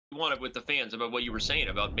one with the fans about what you were saying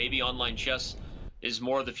about maybe online chess is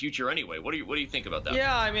more of the future anyway. What do you think about that?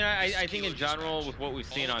 Yeah, I mean, I think in general with what we've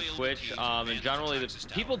seen on Twitch, and generally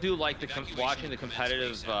people do like watching the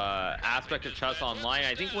competitive aspect of chess online.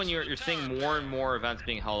 I think when you're seeing more and more events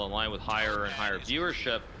being held online with higher and higher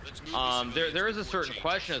viewership, there is a certain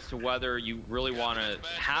question as to whether you really want to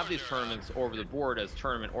have these tournaments over the board as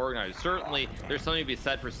tournament organizers. Certainly, there's something to be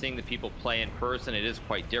said for seeing the people play in person. It is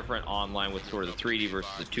quite different online with sort of the 3D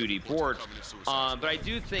versus the 2D board. But I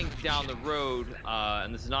do think down the road,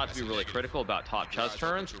 and this is not to be really critical about top chess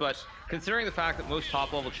tournaments, but considering the fact that most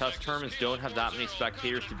top-level chess tournaments don't have that many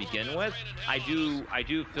spectators to begin with, I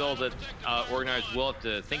do feel that organizers will have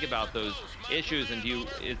to think about those issues and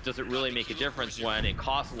does it really make a difference when it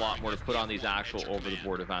costs a lot more to put on these actual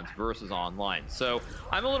over-the-board events versus online? So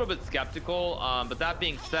I'm a little bit skeptical, but that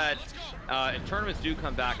being said, if tournaments do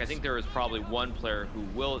come back, I think there is probably one player who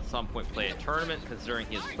will at some point play a tournament, considering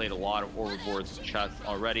he has played a lot of overboards chess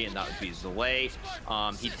already, and that would be Zalay.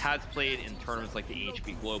 He has played in tournaments like the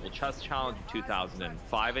HP Global Chess Challenge in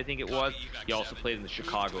 2005, I think it was. He also played in the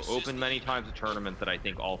Chicago Open many times, a tournament that I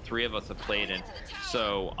think all three of us have played in.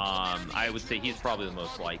 So I would say he's probably the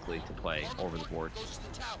most likely to play over the board.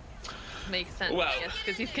 Makes sense, Wow. I guess,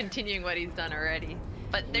 because he's continuing what he's done already.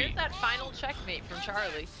 But there's that final checkmate from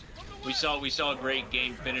Charlie. We saw a great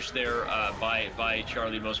game finish there by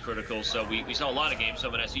Charlie Most Critical. So we saw a lot of games. So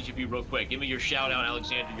I'm gonna ask each of you real quick. Give me your shout out,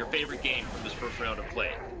 Alexander. Your favorite game from this first round of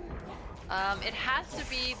play. It has to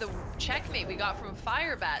be the checkmate we got from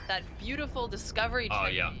Firebat, that beautiful discovery checkmate. Oh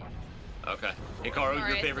yeah. Okay. Hey, Caro,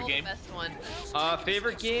 your favorite game? The best one.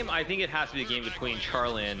 Favorite game? I think it has to be a game between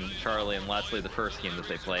Charlie and Leslie, the first game that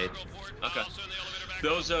they played. Okay.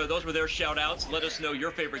 Those were their shout outs. Let us know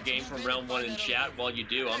your favorite game from round one in chat. While you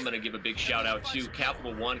do, I'm going to give a big shout out to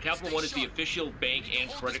Capital One. Capital One is the official bank and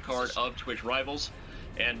credit card of Twitch Rivals.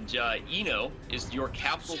 And Eno is your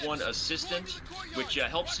Capital One assistant, which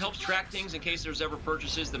helps track things in case there's ever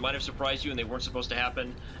purchases that might have surprised you and they weren't supposed to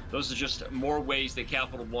happen. Those are just more ways that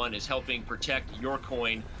Capital One is helping protect your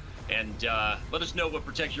coin. And let us know what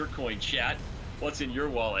protects your coin, chat. What's in your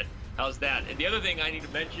wallet? How's that? And the other thing I need to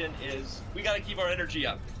mention is we got to keep our energy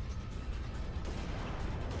up.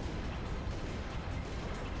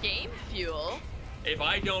 Game Fuel. If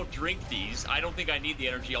I don't drink these, I don't think I need the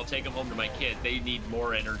energy. I'll take them home to my kid. They need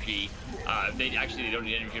more energy. They don't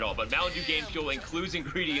need energy at all. But Mountain Dew Game Fuel includes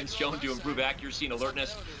ingredients shown to improve accuracy and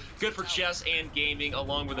alertness. Good for chess and gaming,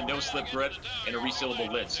 along with a no-slip grip and a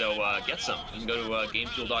resealable lid. So get some. You can go to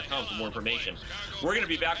GameFuel.com for more information. We're going to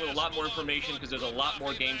be back with a lot more information because there's a lot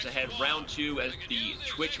more games ahead. Round 2 as the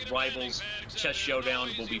Twitch Rivals Chess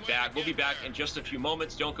Showdown will be back. We'll be back in just a few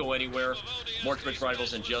moments. Don't go anywhere. More Twitch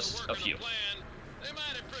Rivals in just a few. They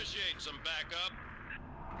might appreciate some backup.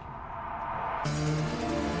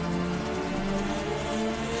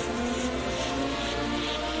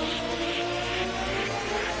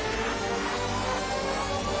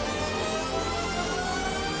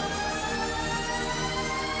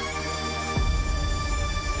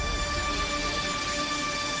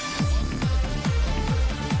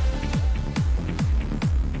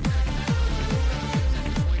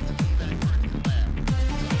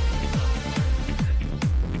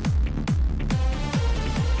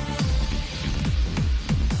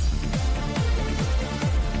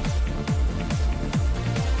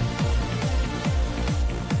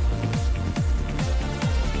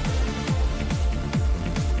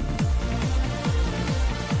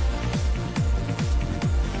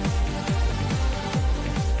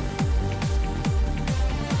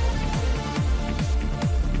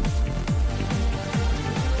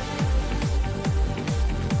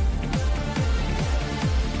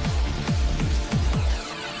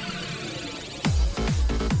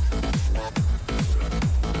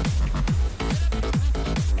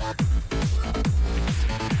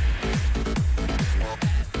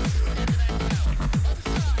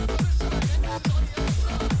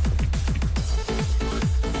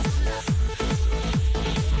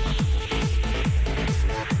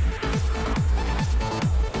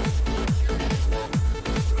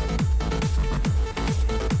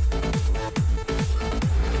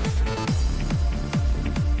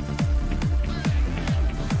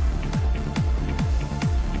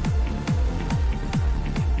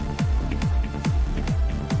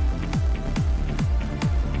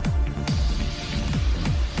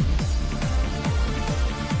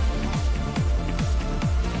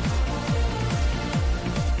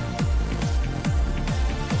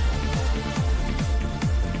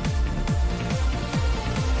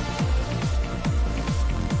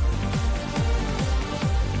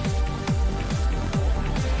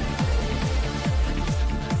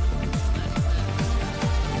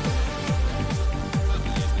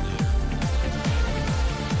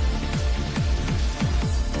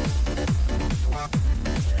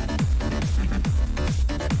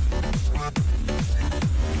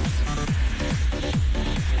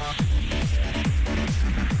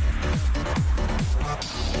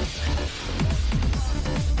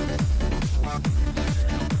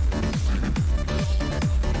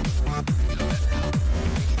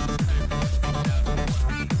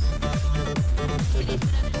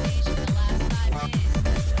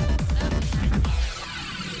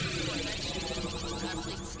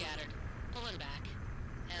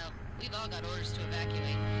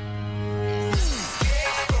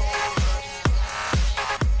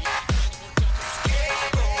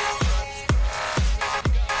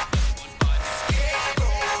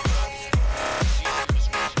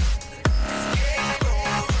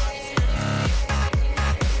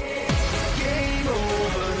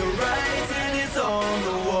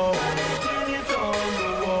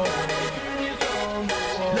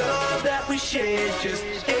 just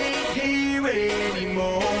ain't here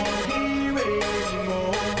anymore.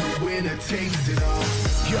 The winner takes it all.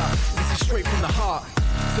 Yeah, this is straight from the heart.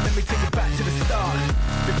 So let me take it back to the start.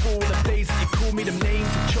 Before all the days that you called me them names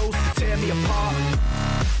and chose to tear me apart.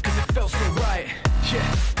 Cause it felt so right, yeah,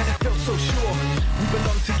 and it felt so sure. We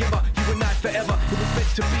belong together, you and I forever. It was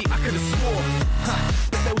meant to be, I could've swore.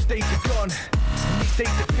 But those days are gone, and these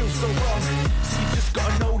days it feels so wrong. So you just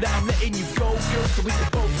gotta know that I'm letting you go, girl, so we can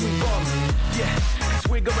both move on. Yeah, cause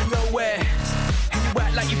we're going nowhere, and you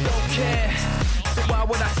act like you don't care. So why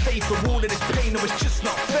would I stay for all of this pain? No, it's just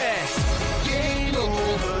not fair. Game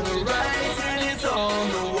over, the writing is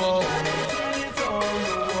on the wall.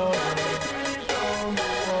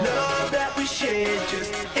 Love that we shared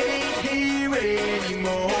just ain't here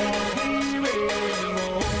anymore.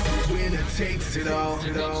 The winner takes it all.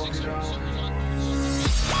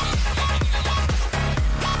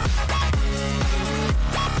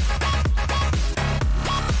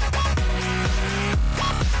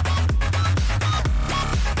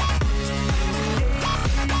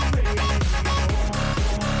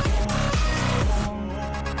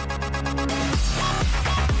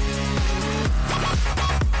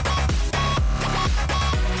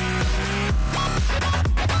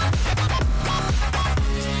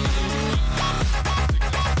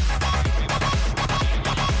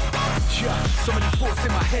 So many thoughts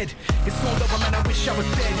in my head. It's all over, man, I wish I was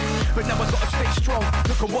dead. But now I gotta stay strong.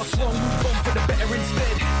 Look at what's wrong, move on for the better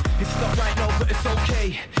instead. It's not right, no, but it's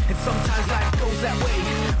okay. And sometimes life goes that way.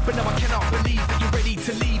 But now I cannot believe that you're ready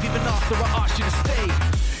to leave, even after I asked you to stay.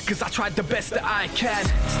 Cause I tried the best that I can,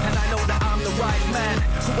 and I know that I'm the right man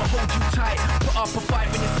who will hold you tight, put up a fight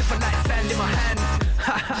when you're sipping like sand in my hand.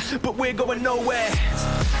 But we're going nowhere,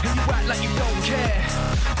 and you act like you don't care.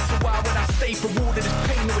 So why would I stay for all of this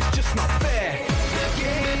pain? No, it's just not fair.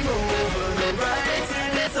 Game over, the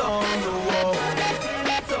writing is on the wall.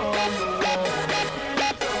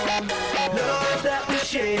 Love that we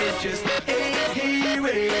shared just ain't here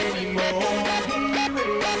anymore.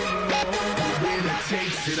 The winner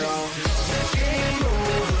takes it all. Game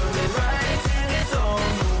over, the writing is on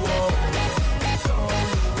the wall.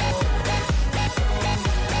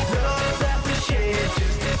 Love that we shared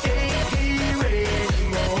just ain't here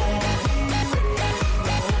anymore.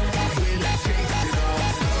 The winner takes it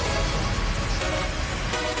all.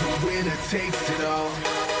 The winner takes it all.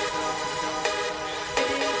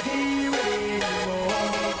 Ain't here anymore.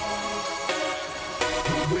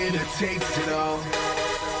 The winner takes it all.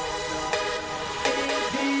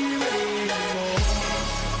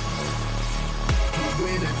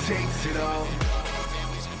 Takes it all.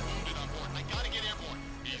 I gotta get airborne.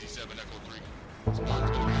 Easy 7 Echo 3.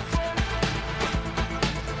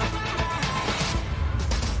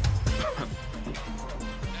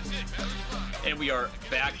 And we are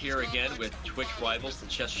back here again with Twitch Rivals. The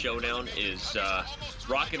Chess Showdown is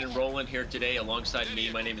rocking and rolling here today alongside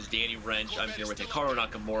me. My name is Danny Wrench. I'm here with Hikaru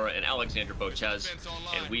Nakamura and Alexander Botez.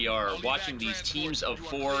 And we are watching these teams of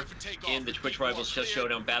 4 in the Twitch Rivals Chess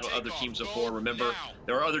Showdown battle other teams of 4. Remember,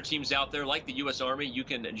 there are other teams out there like the U.S. Army. You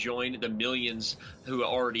can join the millions who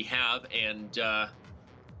already have and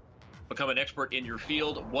become an expert in your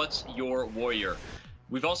field. What's your warrior?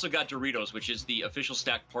 We've also got Doritos, which is the official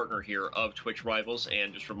stack partner here of Twitch Rivals.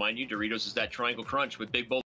 And just remind you, Doritos is that Triangle Crunch with Big Bowl